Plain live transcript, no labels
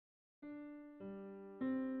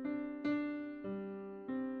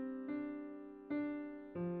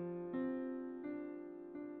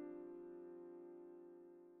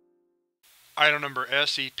Item Number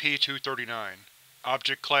SCP-239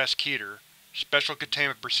 Object Class Keter Special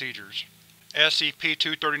Containment Procedures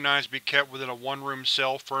SCP-239 is to be kept within a one-room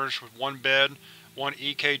cell furnished with one bed, one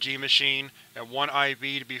EKG machine, and one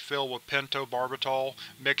IV to be filled with pentobarbital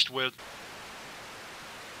mixed with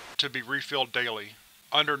to be refilled daily.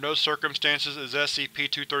 Under no circumstances is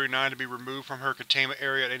SCP-239 to be removed from her containment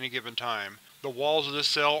area at any given time. The walls of this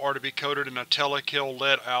cell are to be coated in a telekill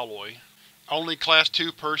lead alloy. Only Class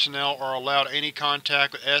II personnel are allowed any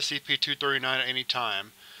contact with SCP-239 at any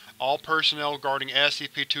time. All personnel guarding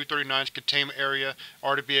SCP-239's containment area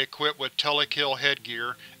are to be equipped with telekill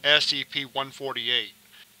headgear, SCP-148.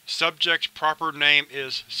 Subject's proper name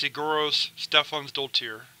is Siguros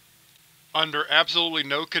Stefansdottir. Under absolutely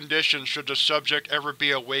no conditions should the subject ever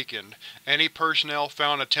be awakened. Any personnel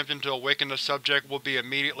found attempting to awaken the subject will be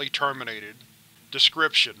immediately terminated.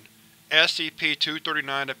 Description: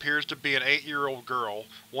 SCP-239 appears to be an 8-year-old girl,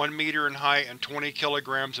 1 meter in height and 20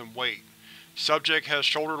 kilograms in weight. Subject has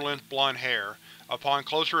shoulder-length blonde hair. Upon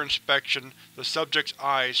closer inspection, the subject's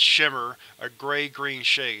eyes shimmer a gray-green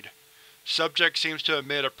shade. Subject seems to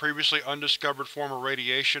emit a previously undiscovered form of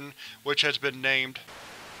radiation, which has been named.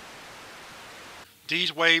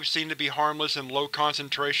 These waves seem to be harmless in low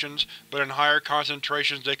concentrations, but in higher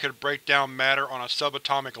concentrations they could break down matter on a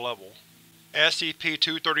subatomic level.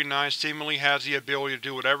 SCP-239 seemingly has the ability to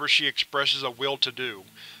do whatever she expresses a will to do.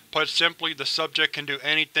 Put simply, the subject can do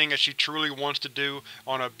anything that she truly wants to do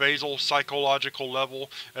on a basal psychological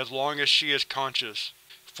level as long as she is conscious.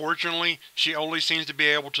 Fortunately, she only seems to be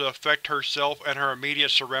able to affect herself and her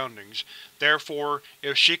immediate surroundings. Therefore,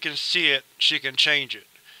 if she can see it, she can change it.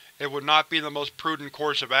 It would not be the most prudent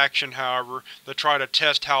course of action, however, to try to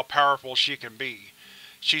test how powerful she can be.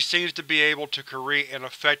 She seems to be able to create and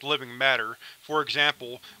affect living matter. For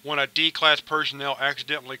example, when a D-Class personnel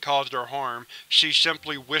accidentally caused her harm, she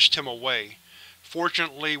simply wished him away.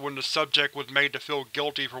 Fortunately, when the subject was made to feel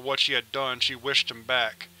guilty for what she had done, she wished him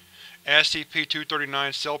back.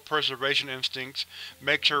 SCP-239's self-preservation instincts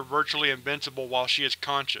makes her virtually invincible while she is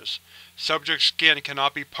conscious. Subject's skin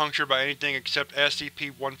cannot be punctured by anything except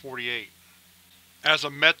SCP-148. As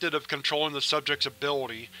a method of controlling the subject's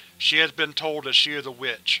ability, she has been told that she is a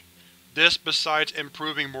witch. This, besides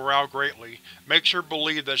improving morale greatly, makes her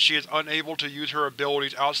believe that she is unable to use her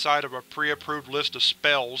abilities outside of a pre-approved list of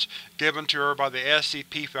spells given to her by the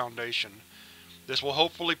SCP Foundation. This will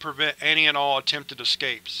hopefully prevent any and all attempted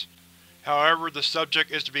escapes. However, the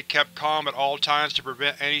subject is to be kept calm at all times to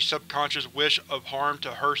prevent any subconscious wish of harm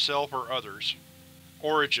to herself or others.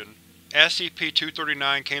 Origin: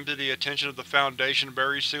 SCP-239 came to the attention of the Foundation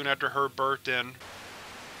very soon after her birth in.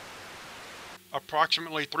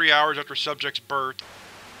 Approximately 3 hours after subject's birth,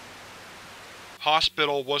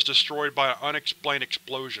 hospital was destroyed by an unexplained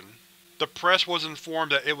explosion. The press was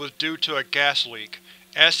informed that it was due to a gas leak.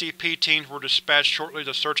 SCP teams were dispatched shortly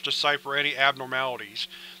to search the site for any abnormalities.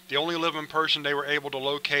 The only living person they were able to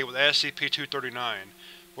locate was SCP-239.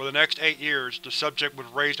 For the next 8 years, the subject was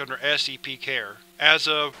raised under SCP care. As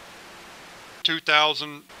of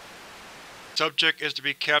 2000, subject is to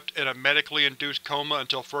be kept in a medically induced coma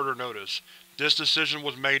until further notice. This decision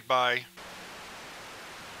was made by.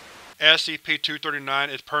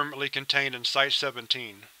 SCP-239 is permanently contained in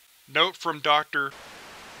Site-17. Note from Dr.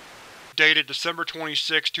 Dated December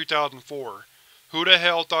 26, 2004. Who the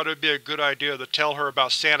hell thought it would be a good idea to tell her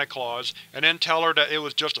about Santa Claus and then tell her that it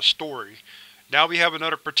was just a story? Now we have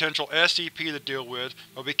another potential SCP to deal with,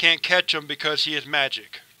 but we can't catch him because he is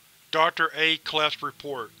magic. Dr. A. Clef's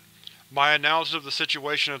report. My analysis of the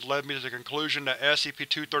situation has led me to the conclusion that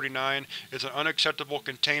SCP-239 is an unacceptable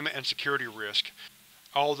containment and security risk.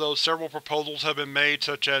 Although several proposals have been made,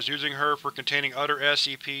 such as using her for containing other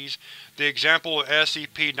SCPs, the example of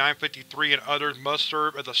SCP-953 and others must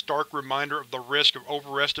serve as a stark reminder of the risk of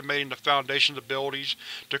overestimating the Foundation's abilities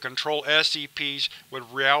to control SCPs with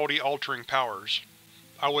reality-altering powers.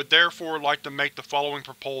 I would therefore like to make the following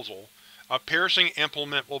proposal. A piercing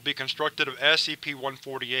implement will be constructed of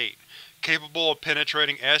SCP-148, capable of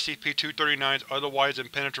penetrating SCP-239's otherwise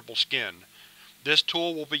impenetrable skin. This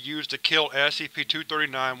tool will be used to kill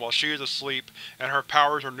SCP-239 while she is asleep and her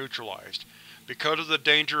powers are neutralized. Because of the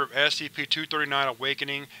danger of SCP-239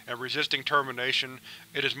 awakening and resisting termination,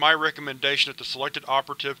 it is my recommendation that the selected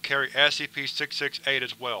operative carry SCP-668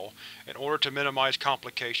 as well, in order to minimize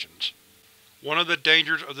complications. One of the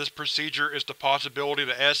dangers of this procedure is the possibility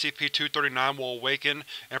that SCP-239 will awaken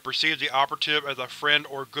and perceive the operative as a friend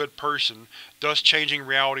or good person, thus changing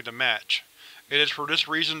reality to match. It is for this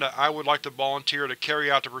reason that I would like to volunteer to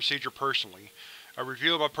carry out the procedure personally. A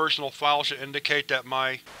review of my personal file should indicate that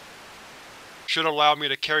my should allow me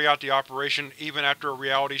to carry out the operation even after a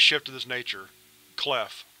reality shift of this nature.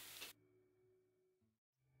 Clef.